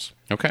martial arts.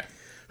 Okay.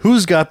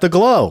 Who's got the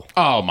glow?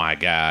 Oh, my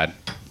God.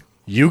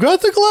 You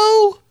got the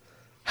glow?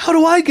 How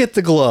do I get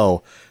the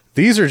glow?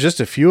 These are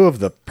just a few of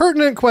the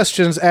pertinent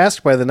questions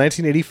asked by the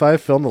 1985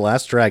 film The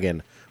Last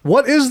Dragon.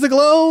 What is the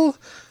glow?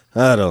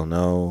 I don't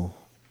know.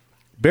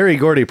 Barry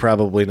Gordy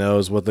probably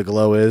knows what the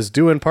glow is,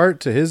 due in part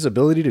to his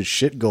ability to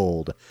shit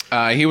gold.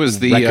 He was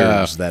the...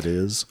 Records, that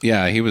is.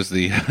 Yeah, he was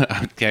the...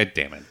 God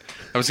damn it.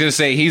 I was going to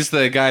say, he's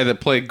the guy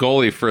that played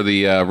goalie for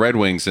the Red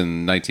Wings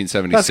in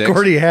 1976. That's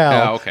Gordie Howe.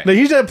 Yeah, okay. No,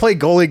 he didn't play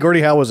goalie.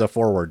 Gordie Howe was a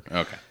forward.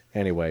 Okay.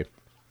 Anyway.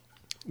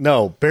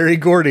 No, Barry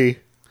Gordy.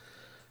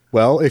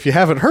 Well, if you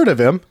haven't heard of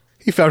him,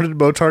 he founded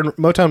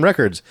Motown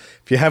Records.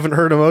 If you haven't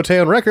heard of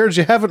Motown Records,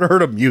 you haven't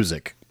heard of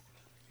music.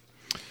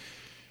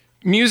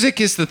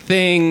 Music is the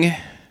thing...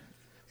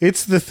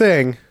 It's the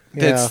thing.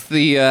 That's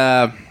the,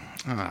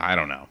 I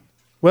don't know.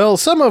 Well,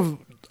 some of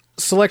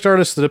select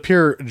artists that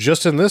appear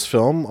just in this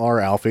film are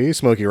Alfie,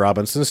 Smokey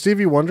Robinson,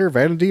 Stevie Wonder,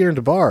 Vanity, and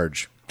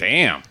DeBarge.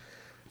 Damn.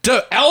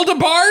 El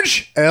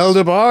DeBarge? El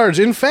DeBarge,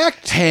 in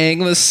fact. Hang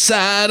the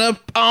sign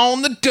up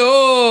on the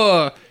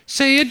door.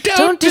 Say you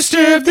don't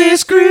disturb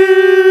this groove.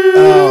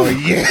 Oh,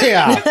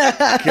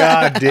 yeah.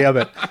 God damn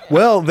it.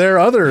 Well, their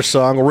other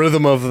song,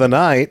 Rhythm of the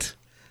Night,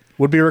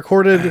 would be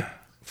recorded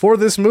for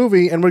this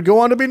movie and would go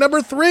on to be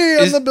number 3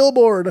 on the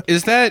Billboard.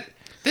 Is that...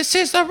 This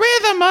is the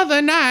rhythm of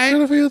the night.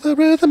 The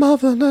rhythm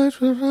of the night.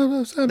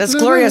 That's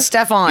Gloria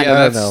Estefan.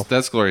 Yeah, know.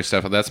 that's Gloria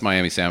Estefan. That's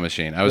Miami Sound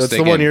Machine. I was That's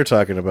thinking, the one you're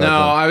talking about. No, though.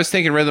 I was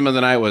thinking rhythm of the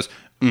night was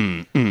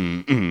This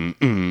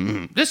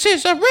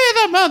is the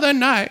rhythm of the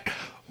night.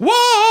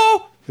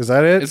 Whoa! Is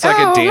that it? It's like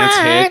a dance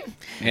right. hit.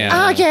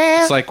 Yeah. Oh,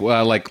 yeah. It's like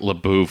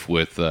LaBouffe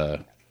with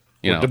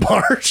you know.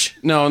 DeBarge?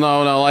 No,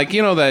 like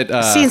you know that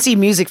CNC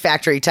Music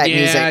Factory type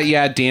music.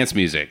 Yeah, dance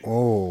music.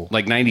 Oh.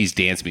 Like 90s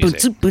dance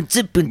music.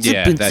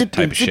 Yeah, that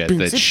type of shit.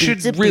 That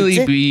should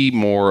really be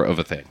more of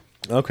a thing.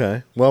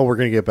 Okay. Well, we're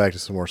going to get back to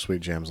some more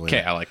sweet jams later.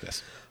 Okay, I like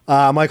this.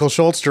 Michael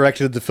Schultz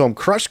directed the film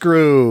Crush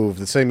Groove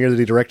the same year that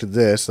he directed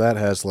this. That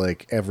has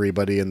like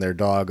everybody and their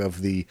dog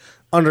of the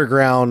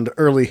underground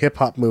early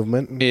hip-hop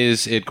movement.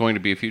 Is it going to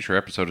be a future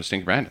episode of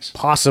Stinker Madness?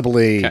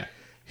 Possibly. Okay.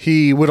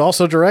 He would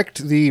also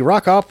direct the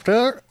rock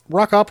opera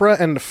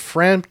and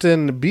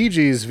Frampton Bee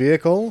Gees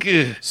vehicle,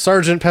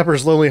 Sgt.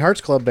 Pepper's Lonely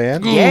Hearts Club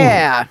Band.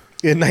 Yeah.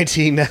 In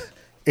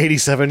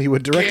 1987, he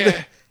would direct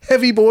the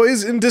Heavy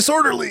Boys and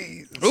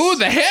Disorderly. Ooh,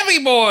 the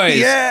Heavy Boys!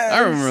 Yes! I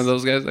remember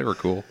those guys. They were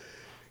cool.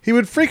 He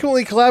would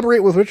frequently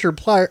collaborate with Richard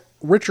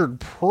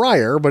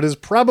Pryor, but is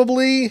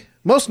probably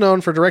most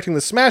known for directing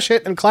the smash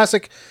hit and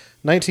classic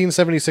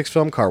 1976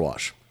 film Car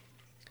Wash.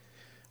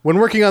 When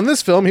working on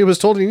this film, he was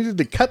told he needed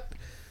to cut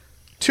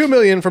 $2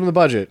 million from the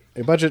budget,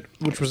 a budget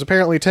which was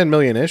apparently $10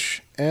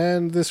 million-ish,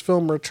 and this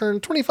film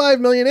returned $25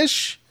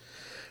 million-ish.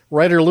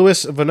 Writer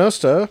Louis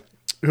Venosta,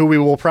 who we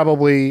will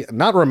probably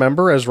not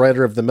remember as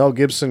writer of the Mel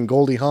Gibson,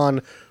 Goldie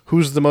Hawn,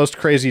 Who's the Most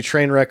Crazy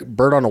Trainwreck,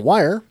 Bird on a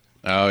Wire.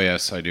 Oh,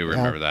 yes, I do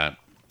remember that.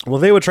 Well,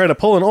 they would try to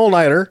pull an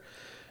all-nighter,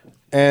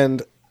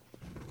 and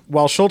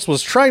while Schultz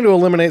was trying to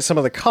eliminate some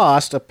of the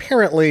cost,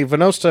 apparently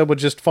Venosta would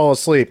just fall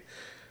asleep,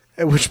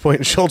 at which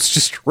point Schultz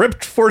just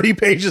ripped 40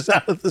 pages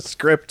out of the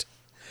script.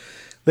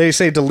 They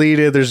say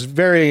deleted. There's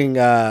varying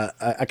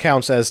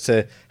accounts as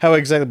to how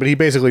exactly, but he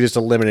basically just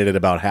eliminated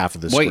about half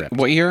of the script.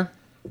 What year?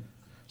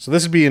 So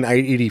this would be in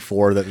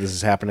 84 that this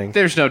is happening.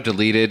 There's no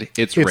deleted.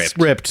 It's ripped. It's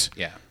ripped.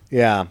 Yeah.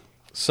 Yeah.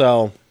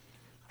 So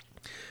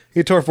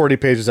he tore 40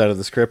 pages out of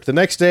the script. The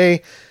next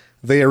day,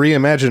 they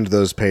reimagined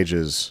those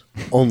pages,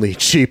 only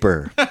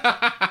cheaper.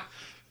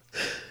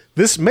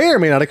 This may or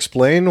may not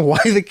explain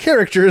why the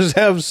characters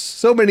have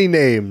so many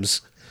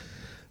names.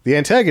 The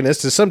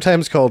antagonist is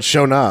sometimes called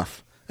Sho'nuff,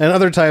 and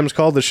other times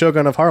called the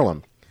Shogun of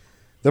Harlem.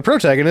 The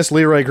protagonist,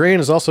 Leroy Green,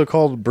 is also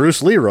called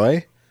Bruce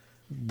Leroy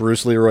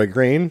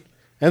Green,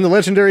 and the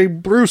legendary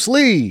Bruce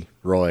Lee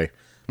Roy.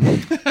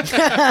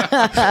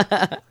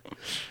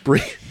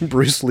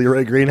 Bruce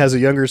Leroy Green has a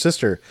younger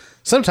sister.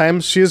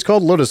 Sometimes she is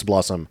called Lotus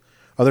Blossom.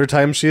 Other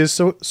times she is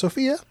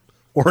Sophia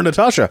or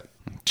Natasha.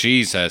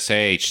 Jesus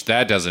H,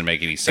 that doesn't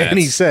make any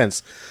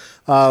sense.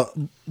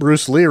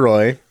 Bruce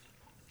Leroy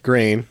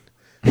Green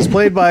is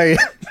played by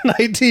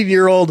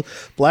 19-year-old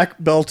black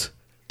belt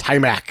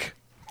Timac.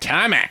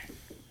 Timac.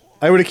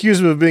 I would accuse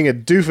him of being a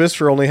doofus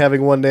for only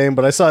having one name,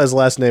 but I saw his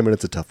last name and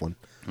it's a tough one.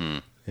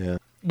 Yeah.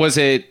 Was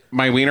it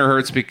My Wiener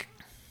Hurts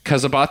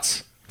Because of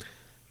Butts?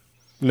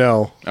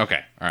 No. Okay,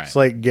 all right. It's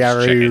like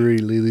Gary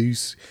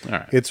Release. All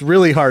right. It's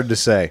really hard to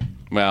say.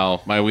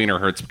 Well, My Wiener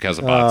Hurts Because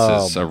of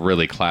Butts is a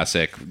really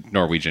classic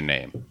Norwegian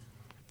name.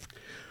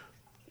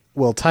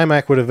 Well,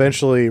 Timac would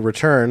eventually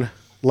return,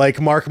 like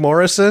Mark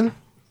Morrison.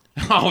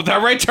 Oh, the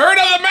Return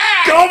of the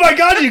Mac! Oh my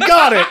God, you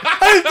got it!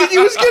 I didn't think he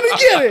was going to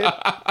get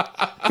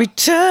it.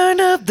 Return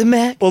of the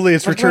Mac. Only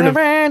it's Return of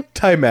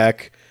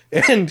Timac,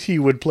 and he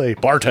would play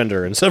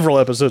bartender in several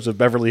episodes of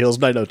Beverly Hills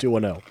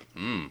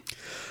 90210.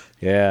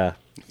 Yeah.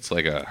 It's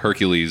like a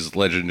Hercules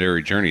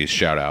Legendary Journeys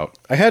shout out.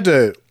 I had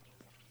to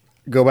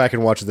go back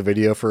and watch the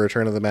video for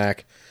Return of the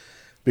Mac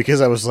because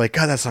I was like,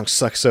 God, that song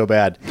sucks so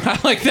bad. I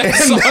like that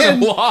song a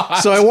lot.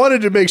 So I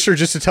wanted to make sure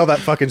just to tell that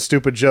fucking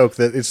stupid joke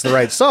that it's the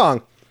right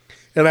song.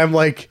 And I'm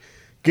like,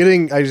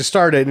 I just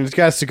started, and it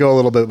has to go a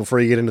little bit before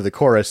you get into the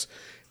chorus.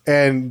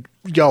 And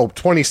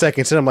 20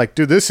 seconds in, I'm like,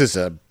 dude, this is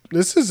a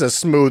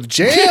smooth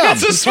jam.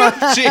 It's a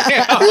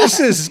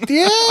smooth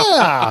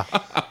jam.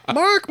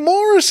 Mark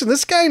Morrison,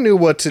 this guy knew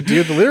what to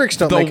do. The lyrics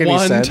don't make any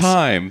sense.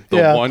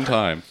 The one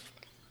time.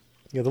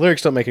 Yeah, the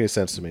lyrics don't make any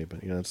sense to me, but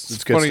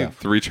it's good funny, stuff.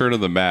 The Return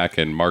of the Mac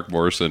and Mark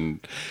Morrison.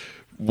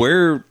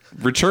 Where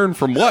return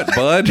from what,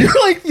 bud? You're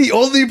like the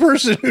only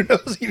person who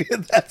knows he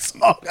did that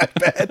song, I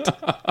bet.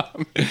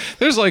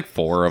 There's like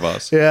 4 of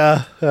us.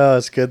 Yeah,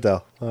 it's good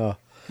though.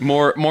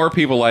 More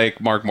people like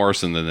Mark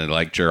Morrison than they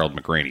like Gerald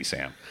McRaney,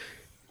 Sam.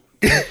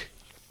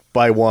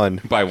 By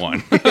one.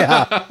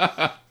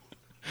 Yeah.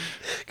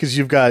 Because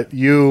you've got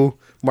you,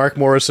 Mark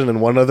Morrison,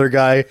 and one other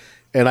guy,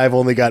 and I've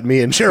only got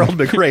me and Gerald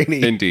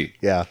McRaney. Indeed.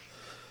 Yeah.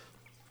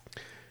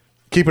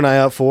 Keep an eye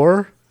out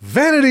for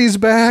Vanity's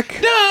back.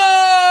 No!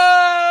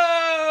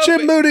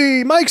 Jim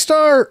Moody, Mike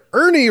Starr,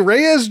 Ernie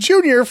Reyes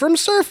Jr. from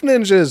Surf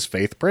Ninjas,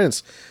 Faith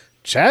Prince,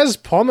 Chaz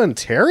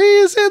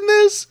Palminteri is in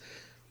this,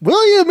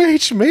 William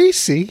H.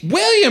 Macy.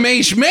 William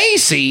H.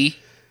 Macy?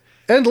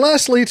 And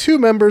lastly, 2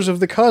 members of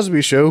The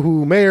Cosby Show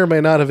who may or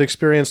may not have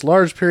experienced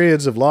large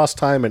periods of lost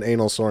time and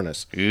anal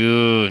soreness.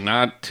 Ooh,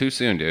 not too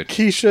soon, dude.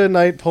 Keisha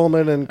Knight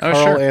Pullman and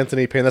Carl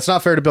Anthony Payne. That's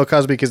not fair to Bill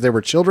Cosby because they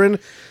were children.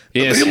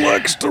 Yes. He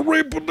likes to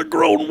rape the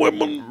grown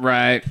women.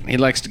 Right. He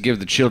likes to give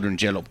the children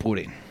Jello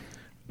pudding.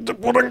 The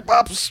pudding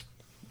pops.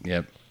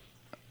 Yep.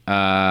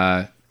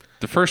 The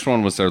first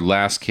one was their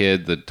last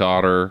kid, the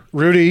daughter.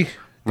 Rudy.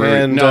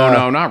 And,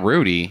 no, not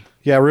Rudy.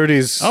 Yeah,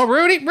 Rudy's. Oh,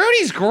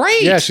 Rudy's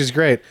great. Yeah, she's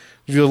great.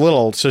 She's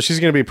little, so she's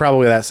going to be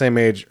probably that same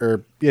age.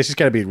 Or yeah, she's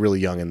got to be really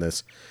young in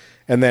this.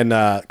 And then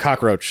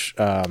Cockroach.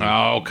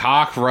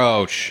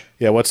 Cockroach.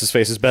 Yeah, what's his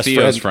face? His best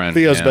Theo's friend. friend.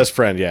 Theo's Yeah. best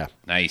friend. Yeah.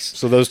 Nice.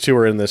 So those 2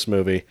 are in this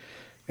movie,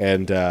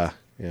 and yeah.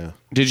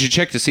 Did you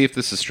check to see if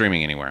this is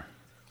streaming anywhere?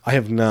 I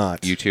have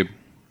not. YouTube.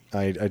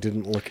 I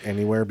didn't look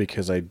anywhere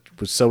because I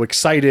was so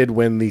excited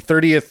when the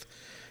 30th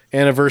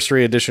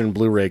anniversary edition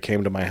Blu-ray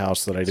came to my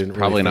house that I didn't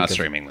Probably really not think of-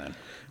 streaming then.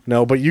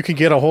 No, but you can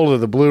get a hold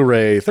of the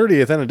Blu-ray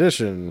 30th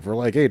edition for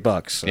like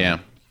 $8. So. Yeah.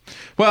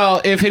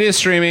 Well, if it is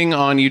streaming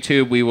on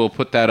YouTube, we will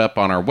put that up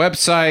on our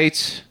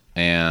website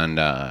and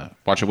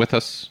watch it with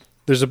us.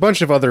 There's a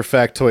bunch of other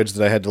factoids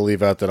that I had to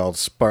leave out that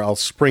I'll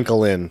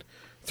sprinkle in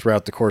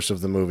throughout the course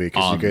of the movie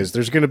because you guys,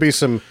 there's going to be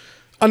some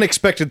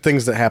unexpected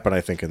things that happen, I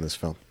think, in this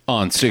film.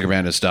 On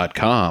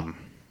StinkerMadness.com.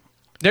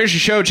 There's your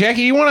show,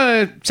 Jackie. You want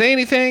to say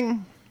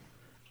anything?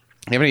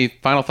 You have any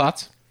final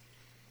thoughts?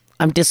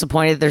 I'm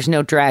disappointed there's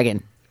no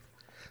dragon.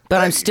 But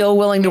I'm still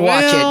willing to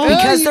watch Well, it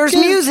because you there's can-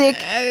 music,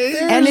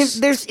 and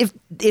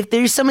if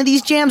there's some of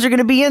these jams are going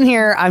to be in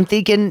here, I'm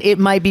thinking it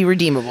might be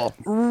redeemable.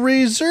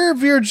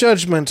 Reserve your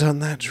judgment on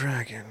that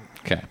dragon.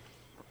 Okay.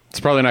 It's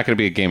probably not going to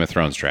be a Game of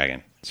Thrones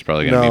dragon. It's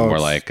probably going to No, be more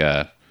it's-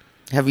 like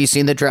Have you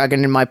seen the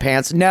dragon in my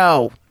pants?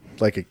 No.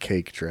 Like a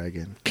cake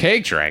dragon.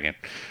 Cake Dragon.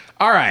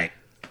 All right.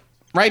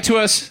 Write to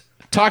us,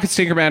 talk at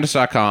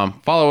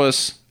StinkerMadness.com. Follow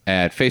us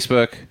at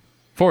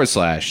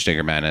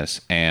Facebook/Stinker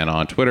Madness and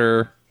on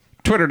Twitter,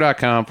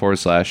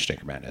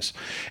 Twitter.com/Stinker Madness.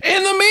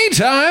 In the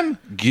meantime,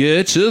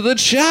 get to the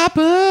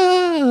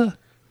chopper.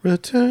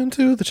 Return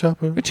to the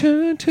chopper.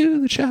 Return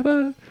to the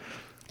chopper.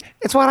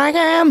 It's what I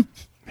am.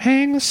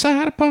 Hang the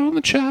side upon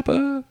the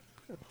chopper.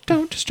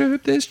 Don't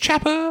disturb this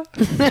chopper.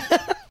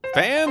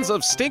 Fans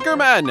of Stinker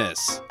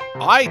Madness,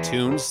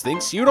 iTunes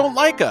thinks you don't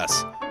like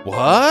us.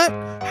 What?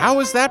 How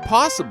is that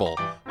possible?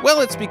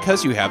 Well, it's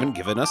because you haven't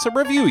given us a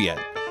review yet.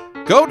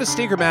 Go to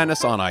Stinker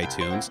Madness on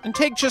iTunes and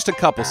take just a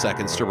couple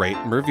seconds to rate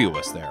and review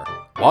us there.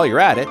 While you're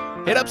at it,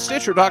 hit up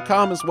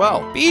Stitcher.com as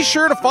well. Be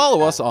sure to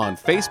follow us on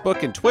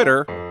Facebook and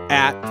Twitter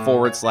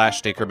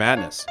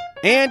 @/StinkerMadness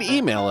and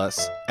email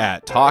us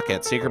at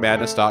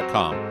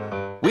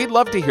talk@StinkerMadness.com. We'd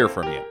love to hear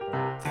from you.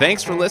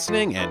 Thanks for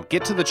listening and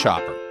get to the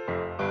chopper.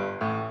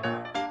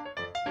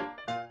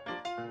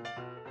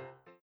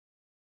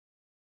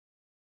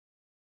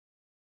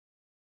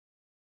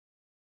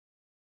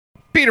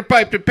 Peter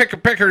Pipe to pickle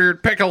pecker.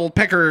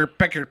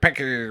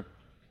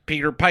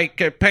 Peter Pike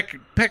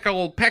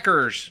pickle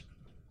peckers.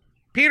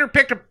 Peter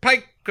picked a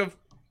pike of.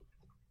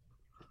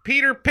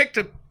 Peter picked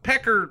a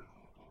pecker.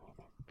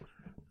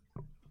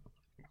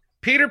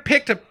 Peter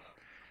picked a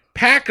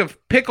pack of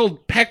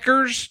pickled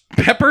peppers.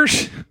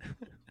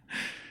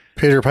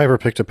 Peter Piper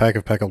picked a pack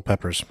of pickled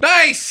peppers.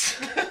 Nice.